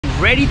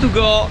ready to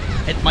go.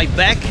 At my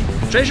back,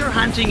 treasure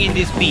hunting in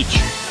this beach.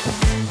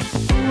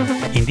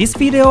 In this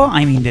video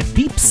I'm in the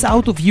deep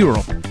south of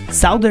Europe,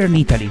 southern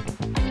Italy.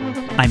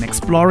 I'm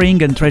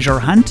exploring and treasure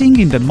hunting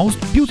in the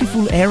most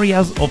beautiful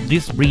areas of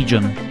this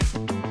region.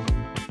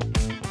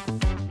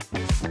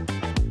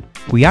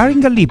 We are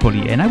in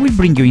Gallipoli and I will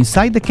bring you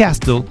inside the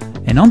castle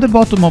and on the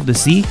bottom of the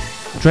sea,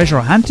 treasure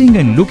hunting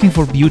and looking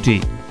for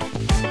beauty.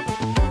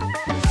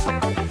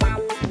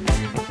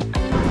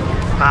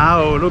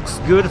 Wow, looks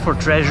good for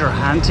treasure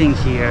hunting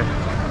here.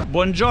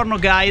 Buongiorno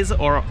guys,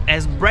 or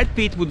as Brad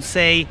Pitt would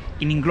say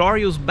in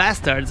Inglourious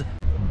Bastards,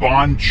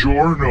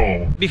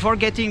 Buongiorno! Before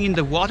getting in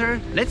the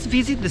water, let's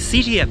visit the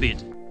city a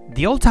bit.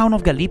 The old town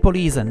of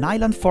Gallipoli is an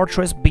island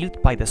fortress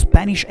built by the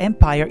Spanish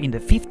Empire in the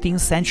 15th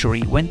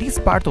century, when this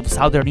part of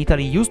southern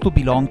Italy used to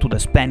belong to the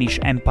Spanish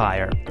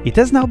Empire. It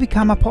has now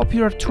become a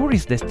popular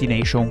tourist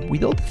destination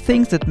with all the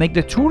things that make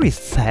the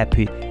tourists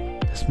happy.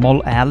 The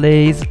small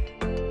alleys,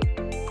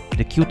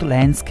 the cute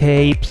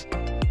landscapes,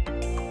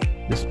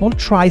 the small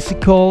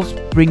tricycles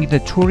bringing the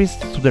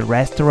tourists to the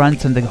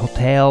restaurants and the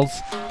hotels,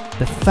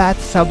 the fat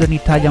southern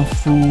Italian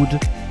food,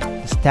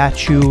 the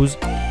statues,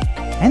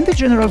 and the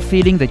general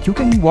feeling that you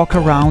can walk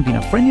around in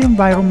a friendly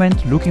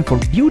environment looking for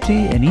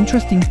beauty and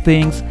interesting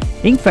things.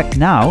 In fact,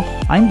 now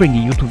I'm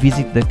bringing you to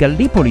visit the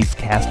Gallipoli's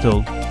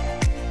castle.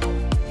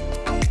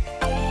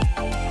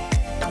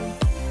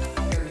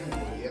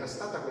 Gallipoli era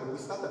stata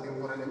conquistata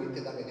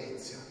temporaneamente da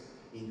Venezia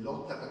in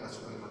lotta per la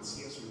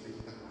supremazia sul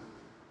Mediterraneo.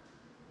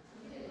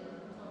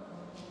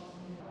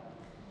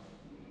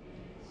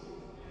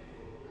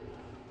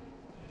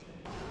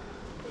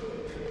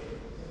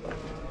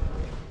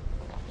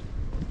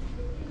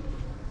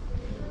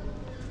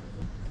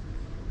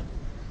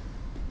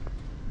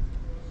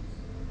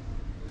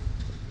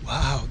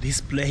 Wow,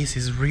 this place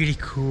is really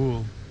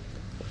cool.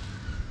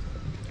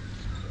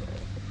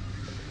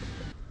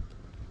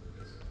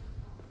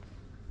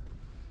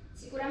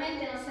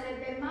 Sicuramente non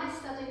sarebbe mai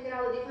stato in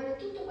grado di fare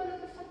tutto quello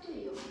che ho fatto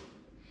io.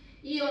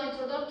 Io ho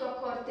introdotto a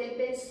corte il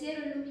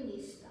pensiero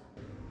illuminista.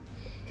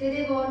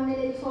 Credevo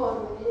nelle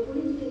riforme, nelle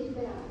politiche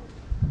liberali.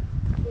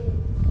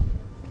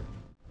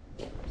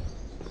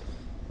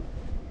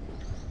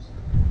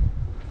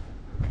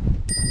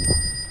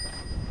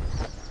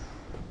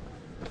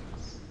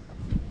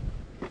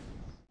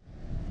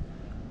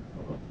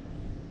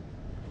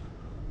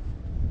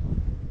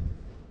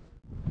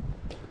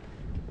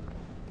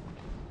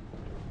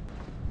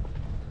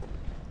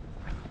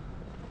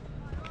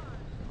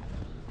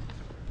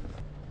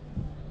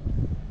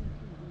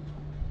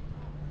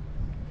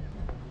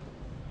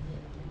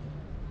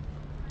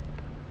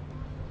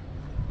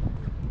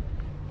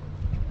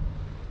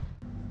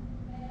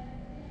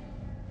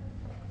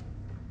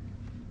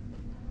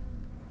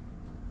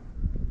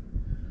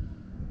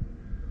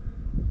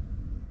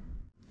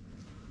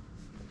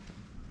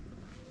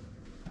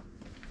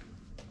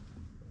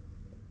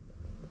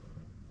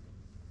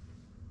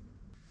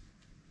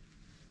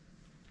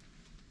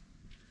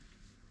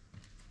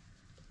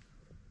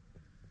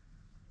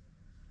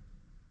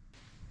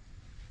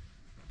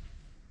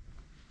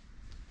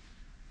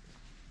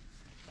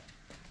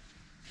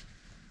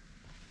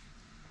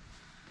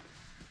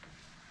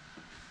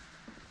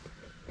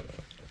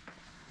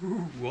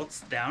 Ooh,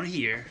 what's down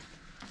here?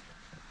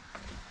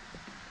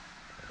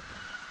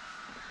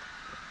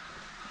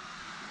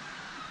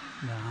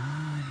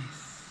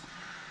 Nice.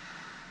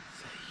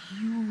 It's a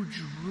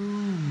huge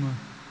room.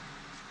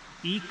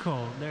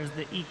 Eco, there's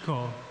the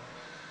eco.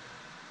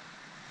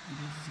 This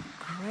is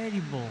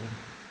incredible.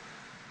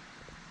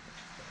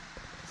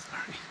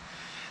 Sorry.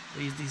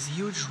 There is this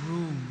huge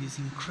room, this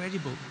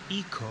incredible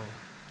eco.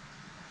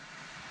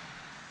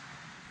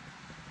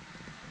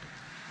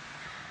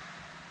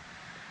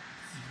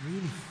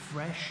 Really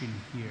fresh in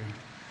here.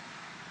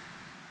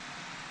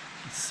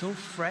 It's so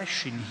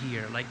fresh in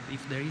here, like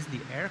if there is the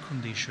air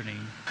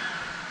conditioning.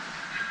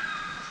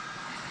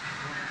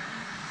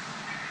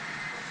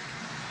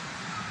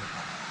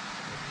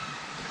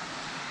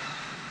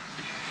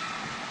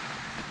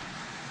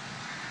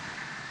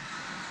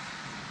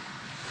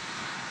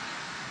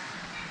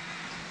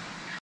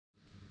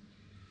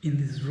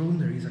 In this room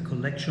there is a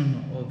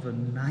collection of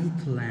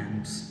night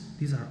lamps.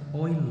 These are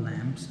oil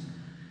lamps.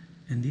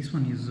 And this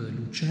one is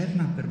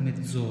Lucerna per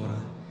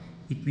mezz'ora.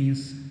 It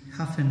means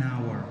half an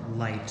hour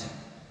light.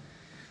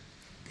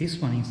 This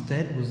one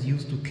instead was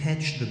used to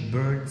catch the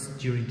birds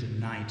during the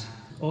night.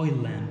 Oil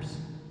lamps.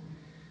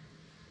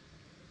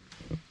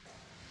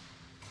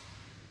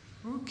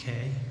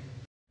 Okay.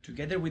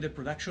 Together with the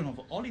production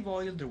of olive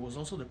oil, there was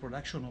also the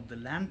production of the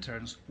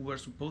lanterns, who were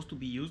supposed to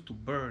be used to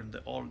burn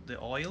the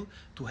oil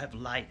to have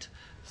light.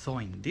 So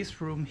in this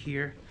room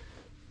here,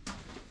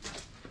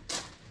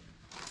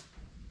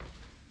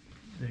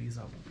 there is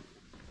an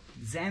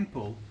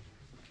example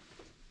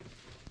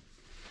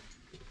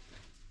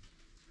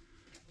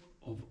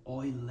of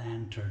oil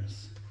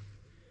lanterns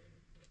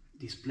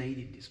displayed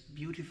in this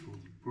beautiful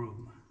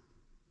room.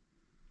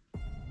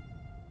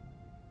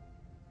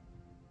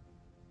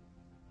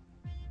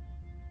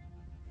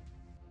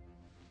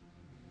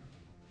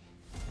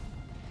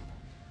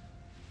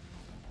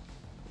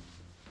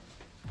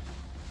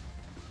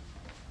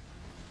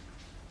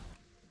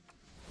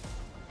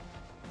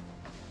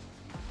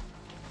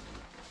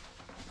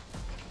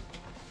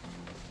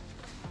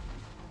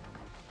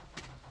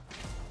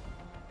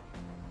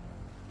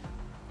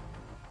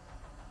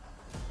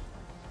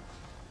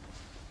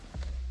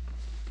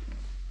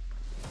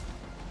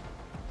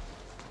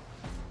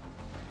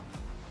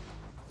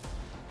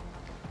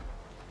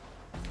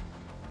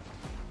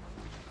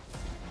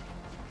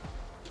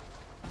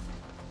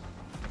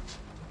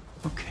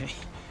 Okay,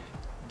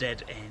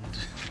 dead end.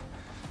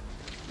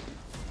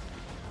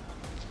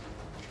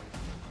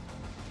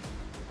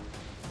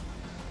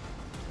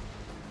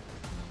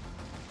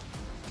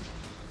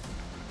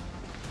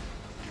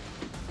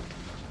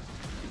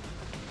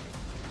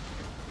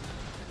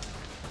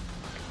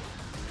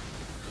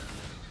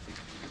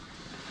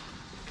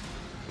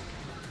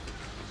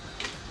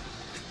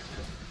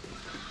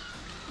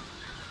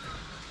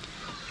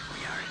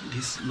 We are in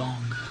this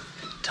long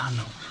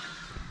tunnel.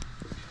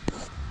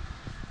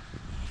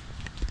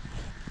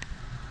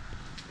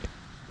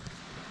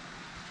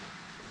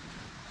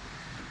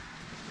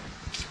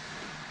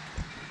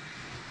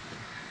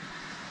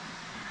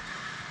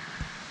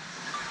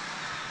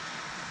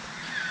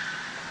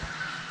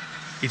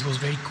 It was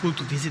very cool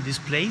to visit this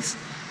place.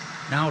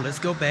 Now let's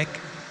go back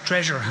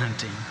treasure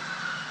hunting.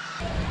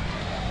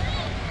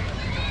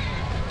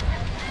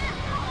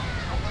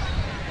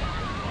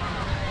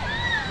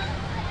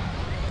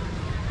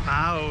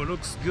 Wow,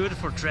 looks good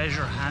for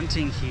treasure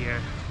hunting here.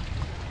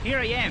 Here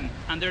I am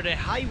under the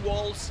high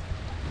walls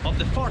of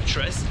the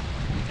fortress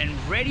and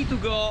ready to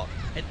go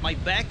at my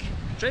back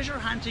treasure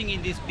hunting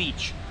in this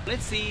beach.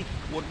 Let's see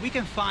what we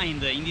can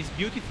find in this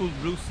beautiful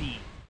blue sea.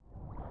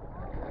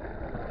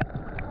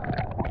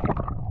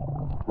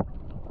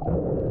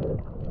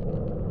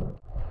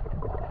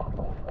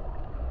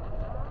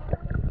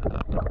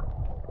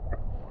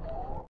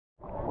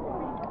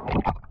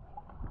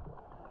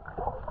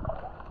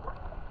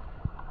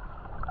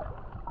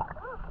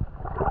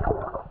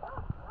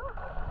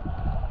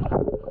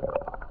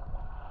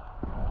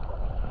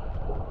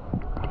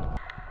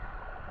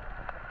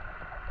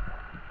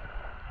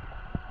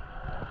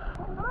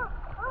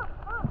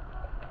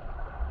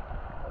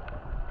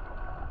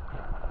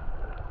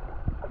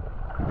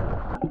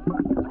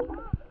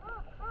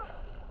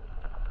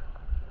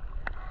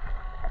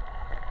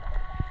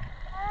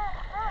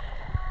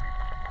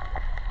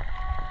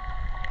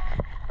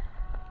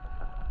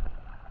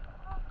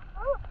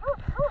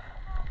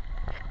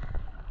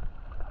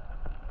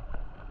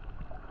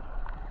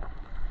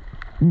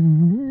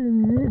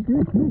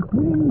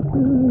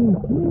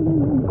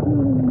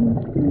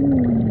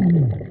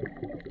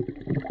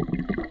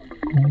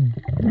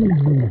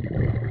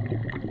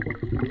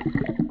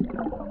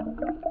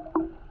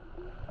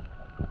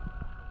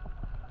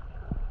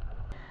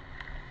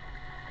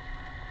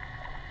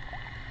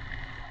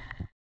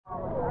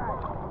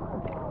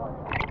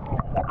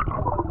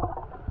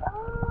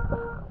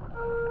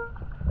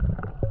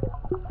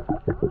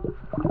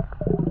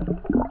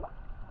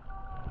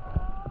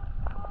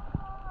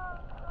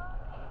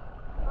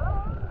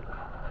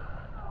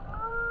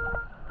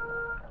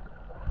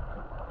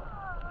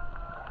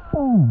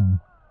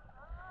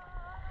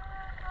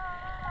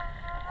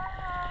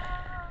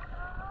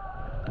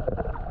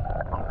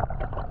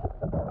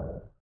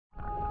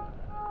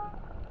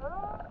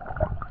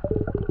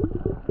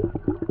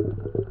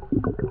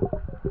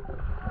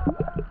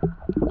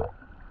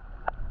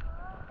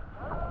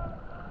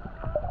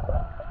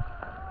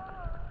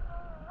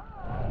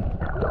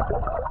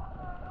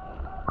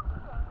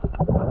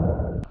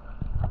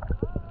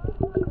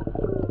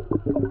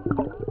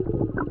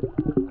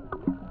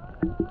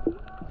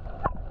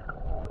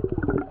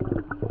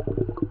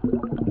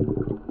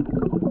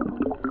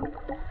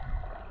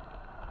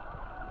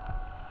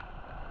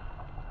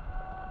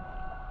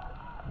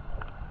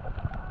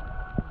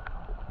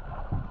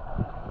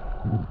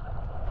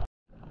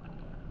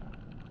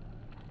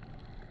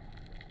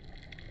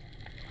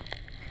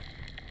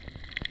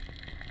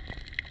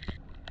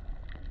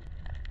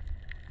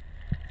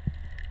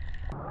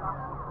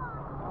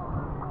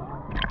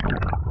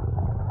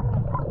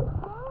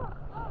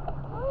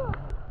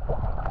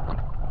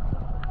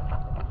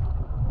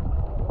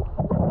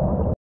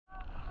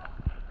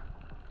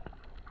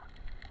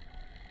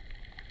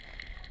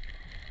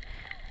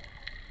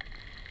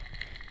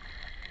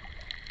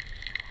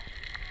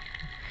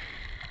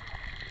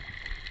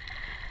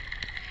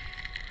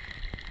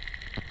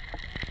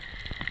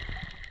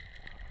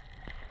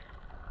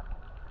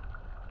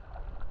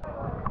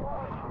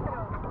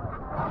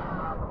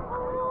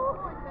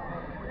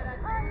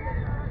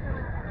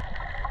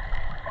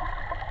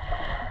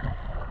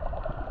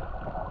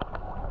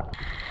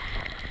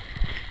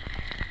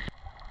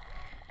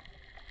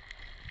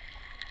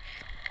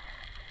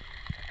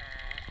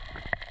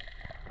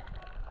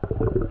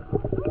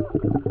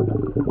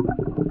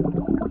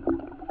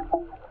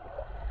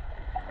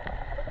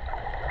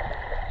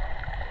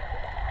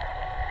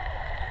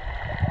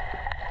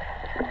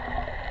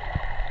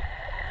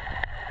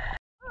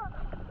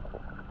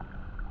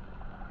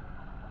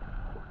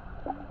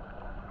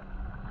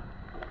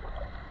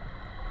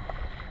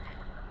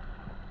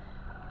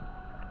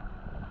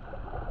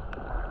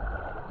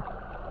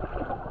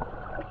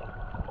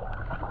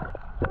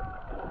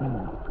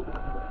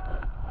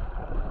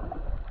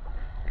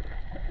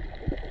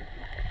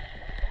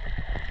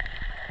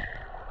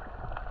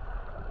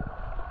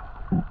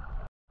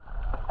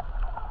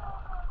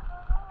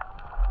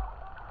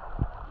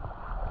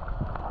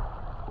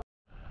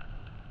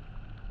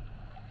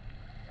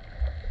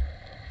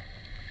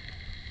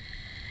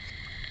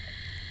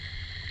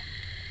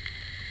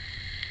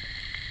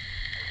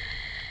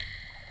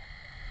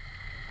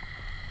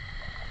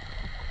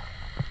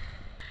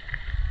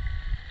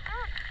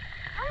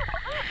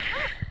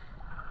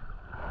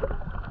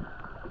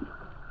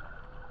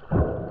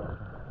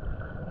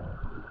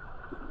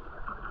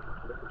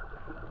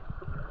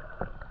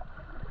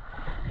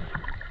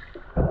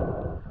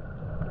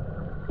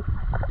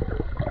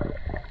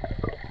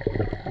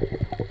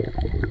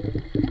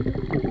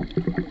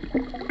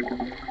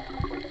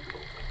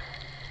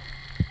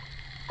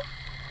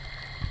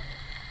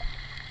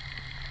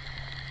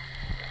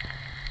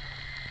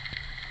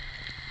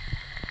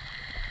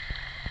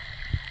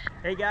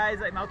 Hey guys,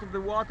 I'm out of the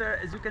water.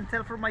 As you can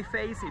tell from my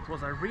face, it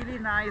was a really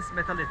nice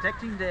metal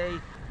detecting day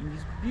in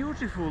this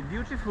beautiful,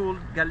 beautiful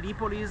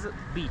Gallipoli's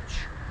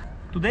beach.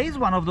 Today is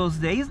one of those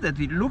days that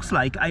it looks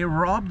like I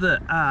robbed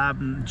a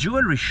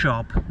jewelry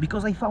shop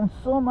because I found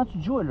so much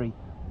jewelry.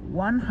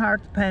 One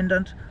heart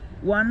pendant,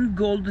 one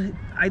gold,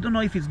 I don't know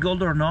if it's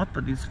gold or not,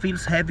 but it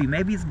feels heavy,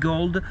 maybe it's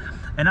gold.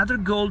 Another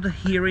gold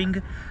earring,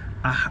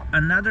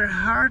 another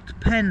heart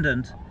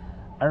pendant,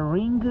 a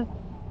ring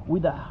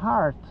with a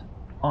heart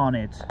on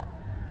it.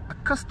 A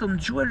custom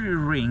jewelry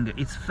ring.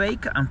 It's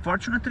fake,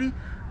 unfortunately,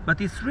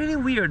 but it's really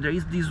weird. There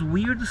is this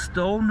weird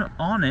stone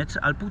on it.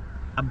 I'll put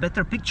a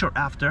better picture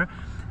after,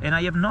 and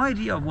I have no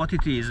idea what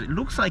it is. It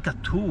looks like a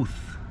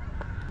tooth.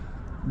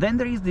 Then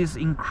there is this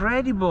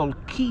incredible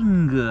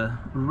king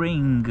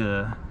ring.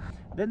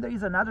 Then there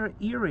is another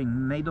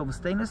earring made of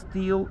stainless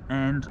steel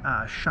and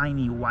a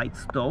shiny white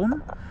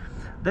stone.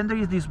 Then there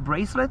is this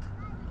bracelet,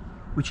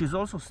 which is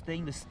also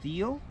stainless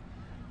steel,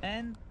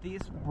 and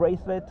this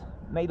bracelet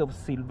made of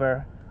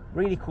silver.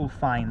 Really cool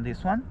find,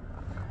 this one.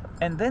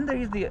 And then there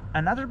is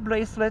another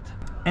bracelet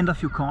and a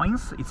few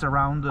coins. It's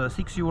around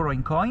 €6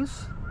 in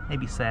coins,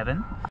 maybe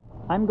 7.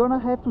 I'm gonna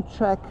have to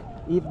check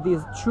if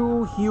these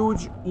two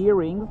huge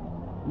earrings,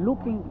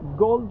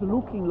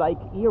 looking like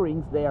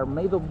earrings, they are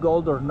made of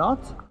gold or not.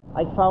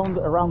 I found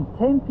around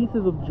 10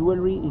 pieces of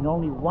jewelry in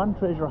only one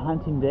treasure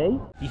hunting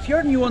day. If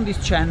you're new on this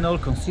channel,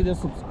 consider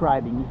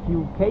subscribing. If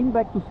you came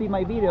back to see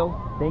my videos,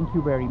 thank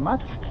you very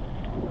much.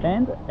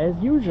 And as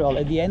usual,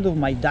 at the end of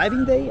my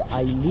diving day,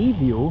 I leave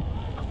you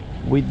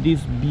with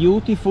this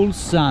beautiful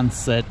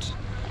sunset.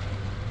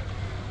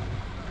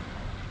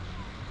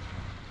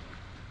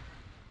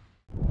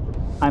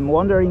 I'm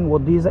wondering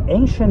what these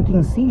ancient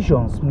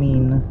incisions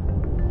mean.